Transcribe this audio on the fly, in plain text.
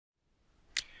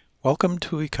Welcome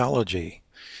to Ecology.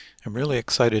 I'm really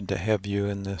excited to have you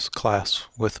in this class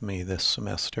with me this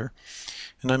semester,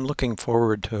 and I'm looking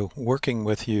forward to working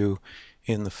with you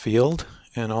in the field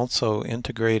and also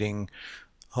integrating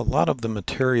a lot of the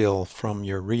material from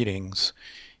your readings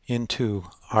into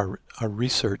our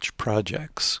research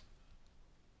projects.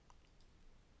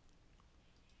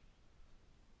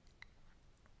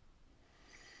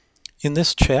 In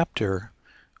this chapter,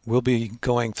 we'll be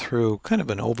going through kind of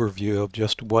an overview of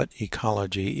just what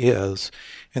ecology is,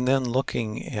 and then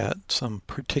looking at some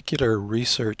particular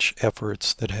research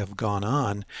efforts that have gone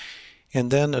on,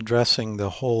 and then addressing the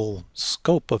whole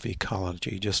scope of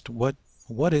ecology, just what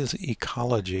is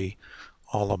ecology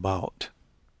all about.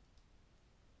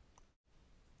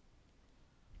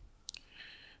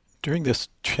 During this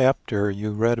chapter, you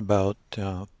read about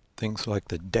things like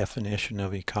the definition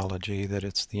of ecology, that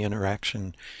it's the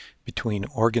interaction between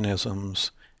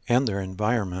organisms and their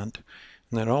environment,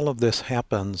 and that all of this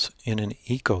happens in an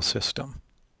ecosystem.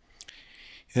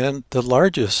 And the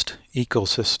largest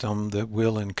ecosystem that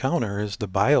we'll encounter is the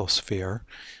biosphere.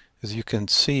 As you can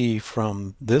see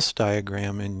from this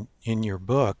diagram in your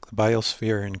book, the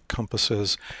biosphere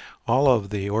encompasses all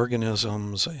of the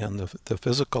organisms and the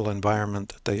physical environment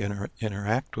that they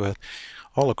interact with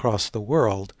all across the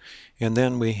world. And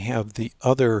then we have the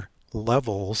other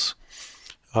levels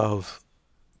of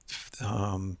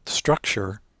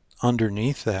structure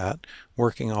underneath that,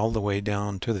 working all the way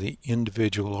down to the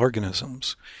individual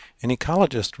organisms. An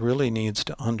ecologist really needs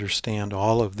to understand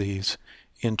all of these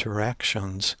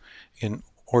interactions in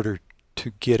order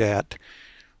to get at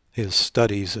his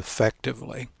studies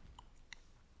effectively.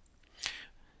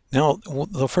 Now,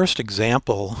 the first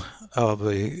example of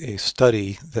a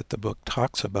study that the book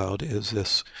talks about is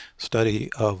this study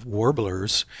of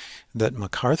warblers that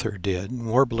MacArthur did.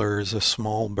 Warbler is a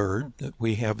small bird that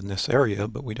we have in this area,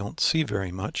 but we don't see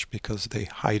very much because they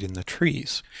hide in the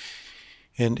trees.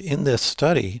 And in this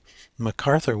study,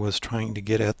 MacArthur was trying to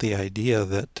get at the idea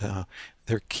that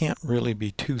there can't really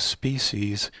be two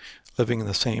species living in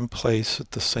the same place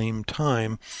at the same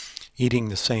time, eating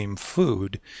the same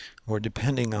food, or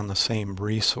depending on the same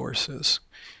resources.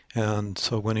 And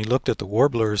so when he looked at the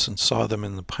warblers and saw them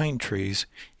in the pine trees,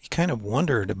 he kind of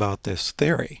wondered about this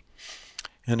theory.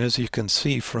 And as you can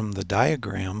see from the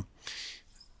diagram,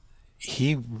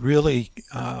 he really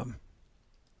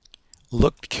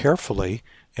looked carefully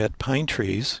at pine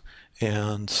trees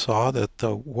and saw that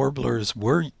the warblers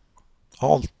were,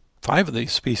 all 5 of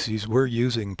these species were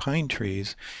using pine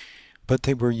trees, but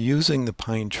they were using the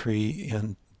pine tree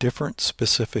in different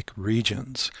specific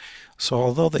regions. So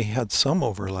although they had some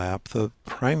overlap, the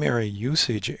primary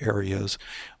usage areas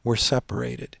were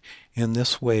separated. In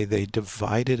this way, they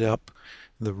divided up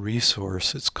the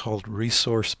resource. It's called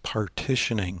resource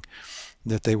partitioning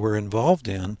that they were involved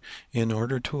in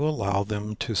order to allow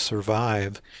them to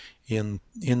survive in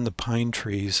the pine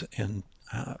trees, and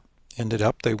ended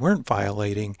up they weren't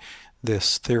violating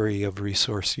this theory of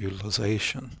resource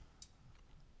utilization.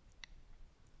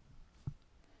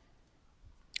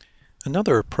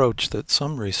 Another approach that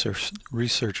some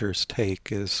researchers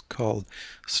take is called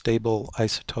stable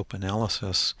isotope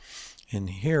analysis. And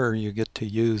here you get to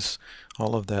use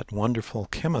all of that wonderful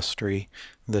chemistry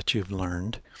that you've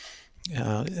learned.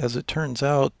 As it turns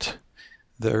out,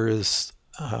 there is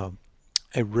a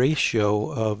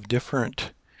ratio of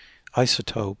different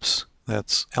isotopes,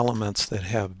 that's elements that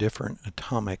have different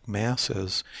atomic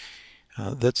masses,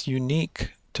 that's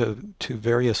unique to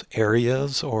various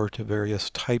areas or to various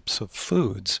types of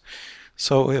foods.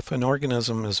 So if an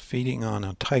organism is feeding on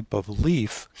a type of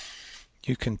leaf,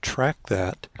 you can track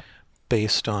that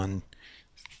based on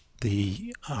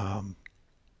the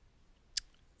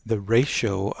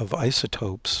ratio of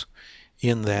isotopes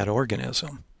in that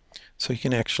organism. So you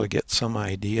can actually get some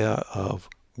idea of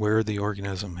where the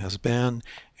organism has been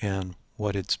and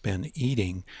what it's been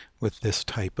eating with this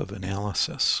type of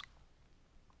analysis.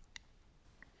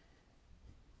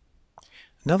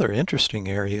 Another interesting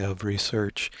area of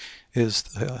research is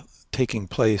taking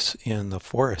place in the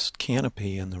forest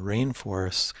canopy in the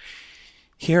rainforests.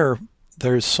 Here,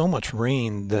 there's so much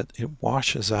rain that it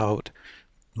washes out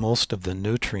most of the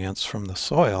nutrients from the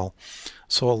soil.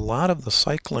 So a lot of the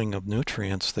cycling of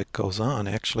nutrients that goes on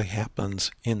actually happens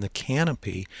in the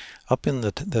canopy, up in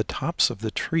the tops of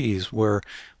the trees where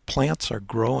plants are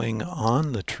growing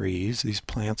on the trees. These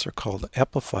plants are called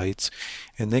epiphytes,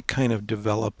 and they kind of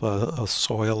develop a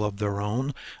soil of their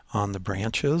own on the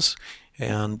branches,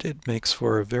 and it makes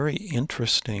for a very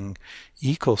interesting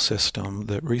ecosystem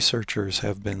that researchers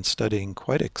have been studying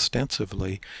quite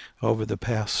extensively over the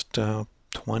past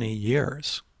 20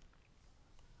 years.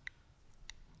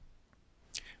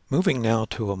 Moving now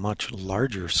to a much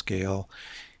larger scale,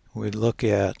 we look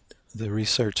at the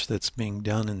research that's being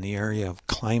done in the area of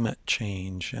climate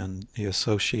change and the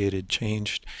associated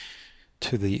change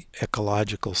to the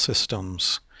ecological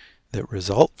systems that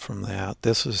result from that.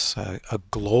 This is a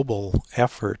global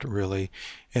effort, really,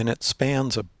 and it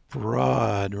spans a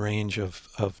broad range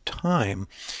of time.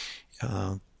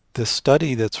 The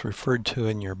study that's referred to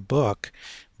in your book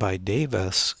by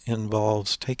Davis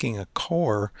involves taking a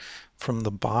core from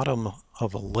the bottom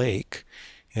of a lake,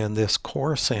 and this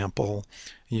core sample,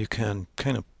 you can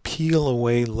kind of peel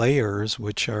away layers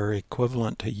which are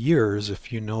equivalent to years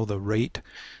if you know the rate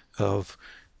of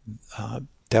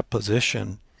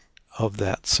deposition of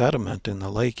that sediment in the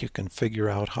lake. You can figure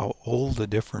out how old the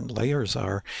different layers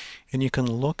are, and you can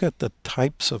look at the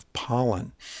types of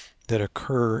pollen that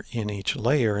occur in each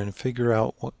layer and figure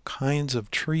out what kinds of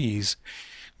trees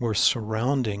were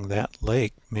surrounding that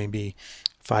lake maybe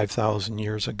 5,000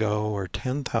 years ago or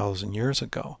 10,000 years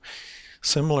ago.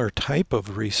 Similar type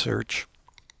of research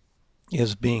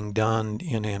is being done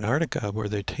in Antarctica, where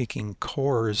they're taking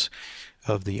cores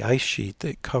of the ice sheet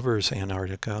that covers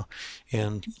Antarctica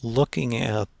and looking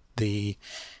at the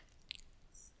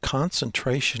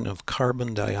concentration of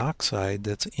carbon dioxide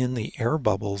that's in the air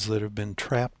bubbles that have been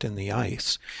trapped in the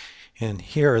ice. And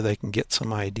here they can get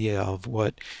some idea of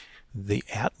what the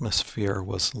atmosphere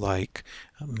was like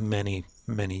many,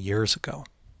 many years ago.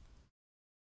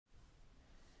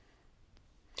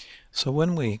 So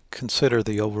when we consider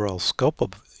the overall scope of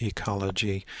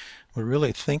ecology, we're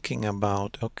really thinking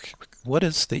about, okay, what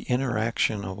is the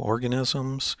interaction of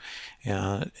organisms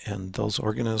and those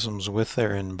organisms with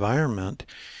their environment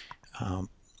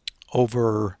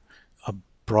over a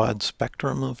broad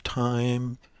spectrum of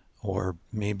time, or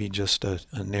maybe just a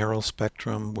narrow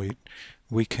spectrum.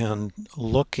 We can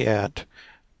look at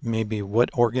maybe what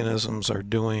organisms are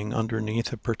doing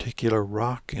underneath a particular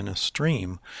rock in a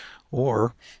stream,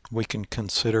 or we can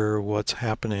consider what's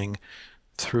happening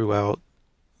throughout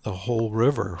the whole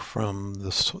river from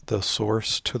the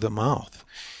source to the mouth.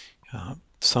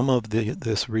 Some of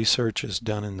this research is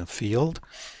done in the field,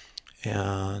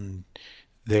 and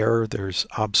there's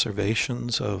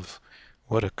observations of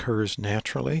what occurs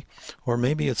naturally, or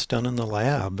maybe it's done in the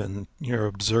lab and you're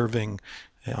observing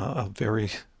a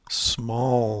very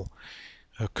small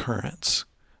occurrence.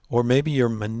 Or maybe you're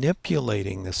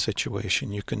manipulating the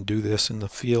situation. You can do this in the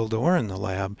field or in the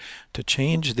lab to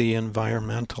change the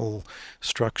environmental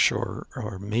structure,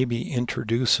 or maybe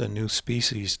introduce a new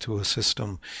species to a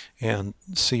system and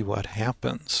see what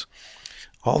happens.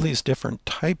 All these different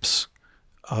types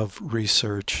of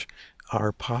research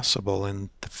are possible in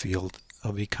the field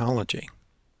of ecology.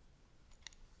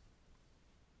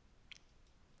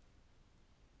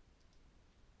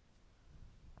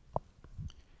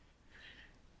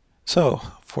 So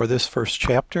for this first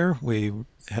chapter, we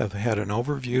have had an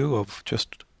overview of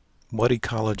just what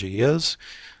ecology is,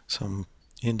 some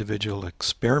individual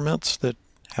experiments that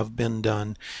have been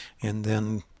done, and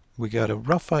then we got a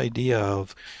rough idea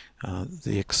of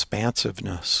the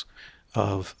expansiveness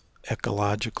of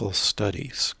ecological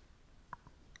studies.